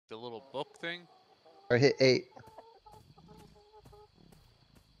the little book thing? Or hit 8.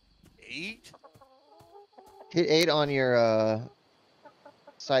 8? Hit 8 on your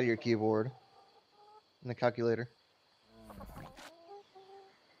side of your keyboard in the calculator.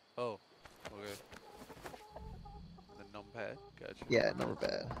 Oh, okay. The numpad. Gotcha. Yeah, number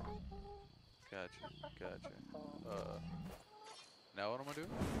pad. Gotcha. Now what am I doing?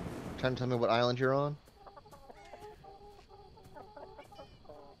 Trying to tell me what island you're on?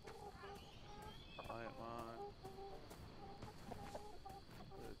 I am on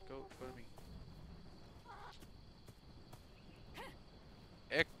the goat in front of me.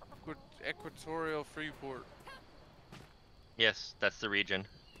 Equatorial Freeport. Yes, that's the region.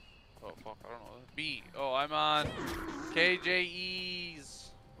 Oh fuck, I don't know. B. Oh, I'm on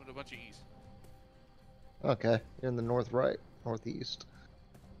KJEs with a bunch of E's. Okay, you're in the northeast.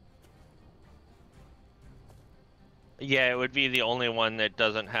 Yeah, it would be the only one that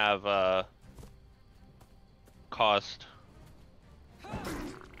doesn't have cost.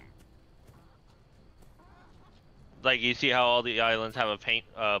 Like, you see how all the islands have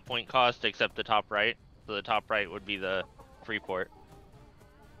a point cost except the top right? So the top right would be the Freeport.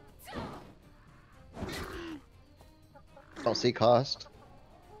 Don't see cost.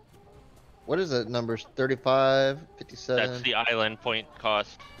 What is it? Numbers 35, 57. That's the island point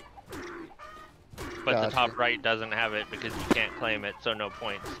cost. But Gotcha. the top right doesn't have it because you can't claim it, so no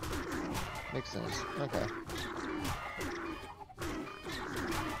points. Makes sense. Okay.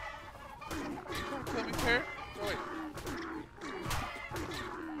 Let me pair. Oh, wait.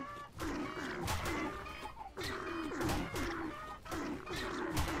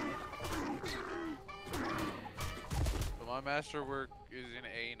 So my masterwork is in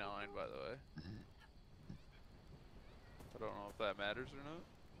A9, by the way. I don't know if that matters or not.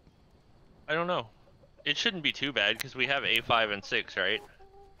 I don't know. It shouldn't be too bad because we have A5 and 6, right?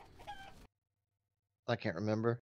 I can't remember.